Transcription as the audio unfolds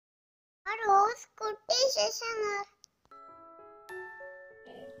Rose കുട്ടി ശേഷങ്ങൾ.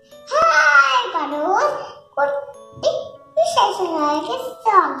 Hi പരോസ് കുട്ടി വിശേഷങ്ങൾക്ക്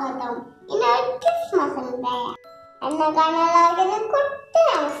സ്വാഗതം. ഇന്നൊരു ക്രിസ്മസ് ഉണ്ട്. എന്നെ കാണാൻ കുട്ടി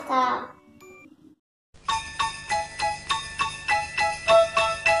നമസ്കാരം.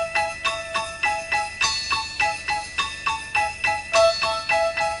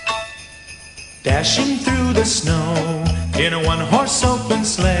 Dashing through the snow in a one-horse open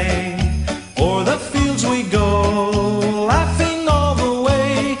sleigh, o'er the fields we go, laughing all the way.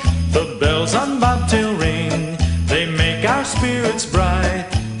 The bells on bobtail ring, they make our spirits bright.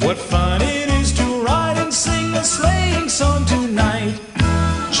 What fun it is to ride and sing a sleighing song tonight.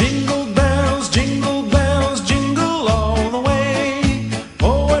 Jingle bells, jingle all the way.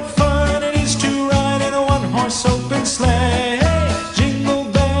 Oh, what fun it is to ride in a one-horse open sleigh.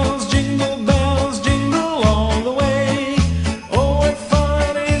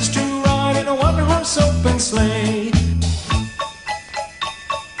 Open sleigh.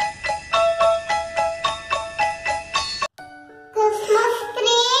 Christmas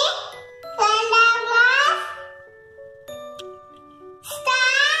tree, Santa Claus,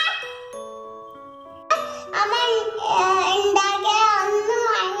 start. അവൻ ഉണ്ടാക്കിയ ഒന്നും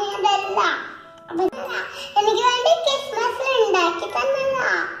വാങ്ങിയതല്ല. എനിക്ക് വേണ്ടി ക്രിസ്മസിൽ ഉണ്ടാക്കി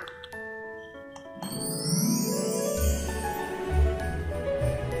തന്നതാ.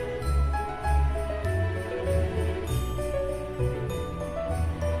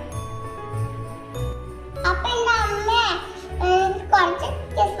 അപ്പൊ എന്റെ അമ്മ കുറച്ച്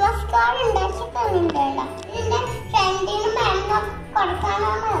ക്രിസ്മസ് കാർഡ് ഉണ്ടാക്കി തന്നിട്ടുണ്ടല്ലോ. എന്റെ ഫ്രണ്ടിനും ബാങ്കും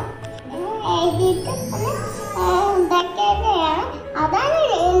കൊടുക്കാനാണ് എഴുതിയിട്ട് ഇതൊക്കെയാണ്. അതാണ്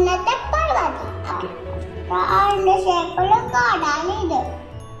ഇന്നത്തെ പരിപാടി. കാറിന്റെ ഷേപ്പുള്ള കാർഡാണ് ഇത്.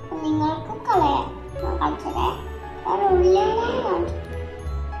 നിങ്ങൾക്ക് കളയാം. കളിച്ചത് ഉള്ളിലാണ് കാണിച്ചത്.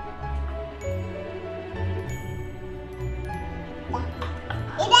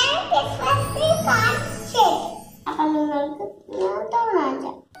 ഇതാണ് ക്രിസ്മസ് ട്രീ കാർഡ് ഷേപ്പ്. അപ്പൊ നിങ്ങൾക്ക് തോന്നാം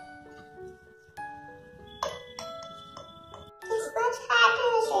ക്രിസ്മസ്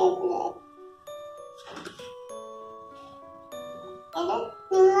ഹാറ്റിന്റെ ഷേപ്പില്. ഇത്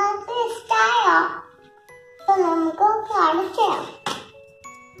നിങ്ങൾക്ക് ഇഷ്ടമായോ? അപ്പൊ നമുക്ക് കാർഡ് ചെയ്യാം.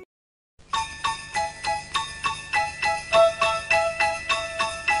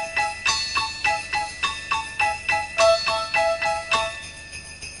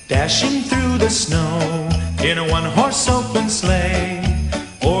 Dashing through the snow in a one-horse open sleigh,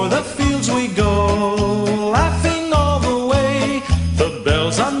 o'er the fields we go, laughing all the way. The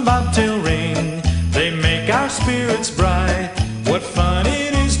bells on bobtail ring, they make our spirits bright. What fun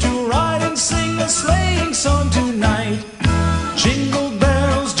it is to ride and sing a sleighing song tonight. Jingle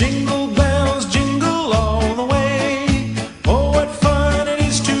bells, jingle all the way. Oh, what fun it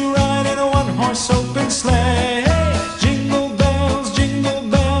is to ride in a one-horse open sleigh.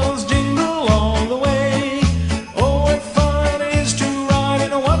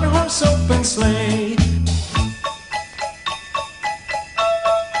 Open sleigh.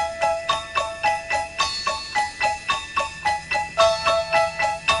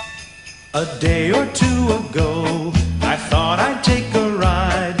 A day or two ago, I thought I'd take a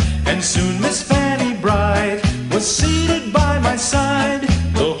ride, and soon Miss Fanny Bright was seated by my side.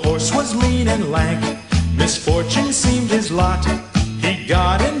 The horse was lean and lank, misfortune seemed his lot. He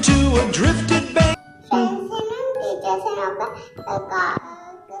got into a drifted bank.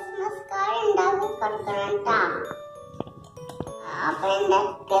 Christmas card ഉണ്ടാക്കി കൊടുക്കണം ട്ടാ. അപ്പൊ എന്റെ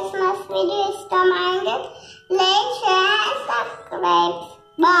Christmas video ഇഷ്ടമായെങ്കിൽ like share subscribe.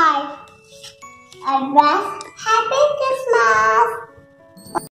 By. Advance happy Christmas.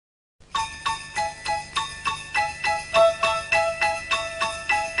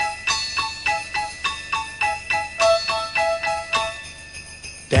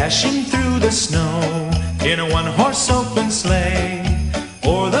 Dashing through the snow in a one-horse open sleigh,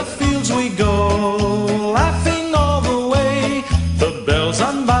 o'er the